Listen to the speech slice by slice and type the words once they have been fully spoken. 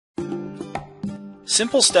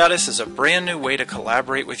Simple Status is a brand new way to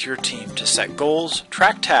collaborate with your team to set goals,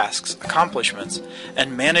 track tasks, accomplishments,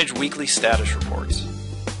 and manage weekly status reports.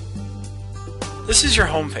 This is your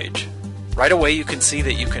homepage. Right away you can see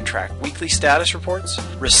that you can track weekly status reports,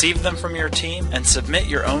 receive them from your team, and submit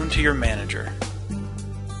your own to your manager.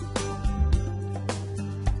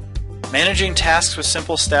 Managing tasks with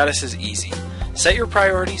Simple Status is easy. Set your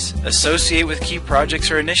priorities, associate with key projects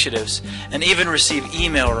or initiatives, and even receive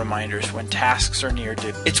email reminders when tasks are near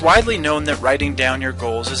due. It's widely known that writing down your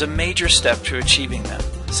goals is a major step to achieving them.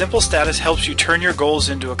 Simple Status helps you turn your goals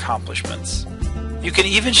into accomplishments. You can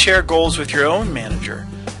even share goals with your own manager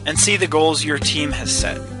and see the goals your team has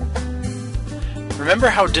set. Remember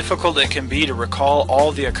how difficult it can be to recall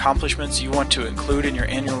all the accomplishments you want to include in your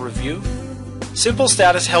annual review? Simple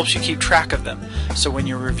Status helps you keep track of them, so when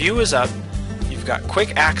your review is up, you've got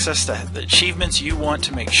quick access to the achievements you want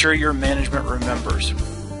to make sure your management remembers.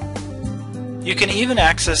 You can even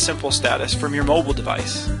access Simple Status from your mobile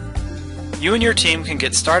device. You and your team can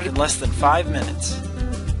get started in less than 5 minutes.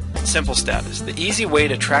 Simple Status, the easy way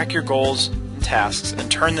to track your goals and tasks and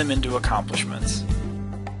turn them into accomplishments.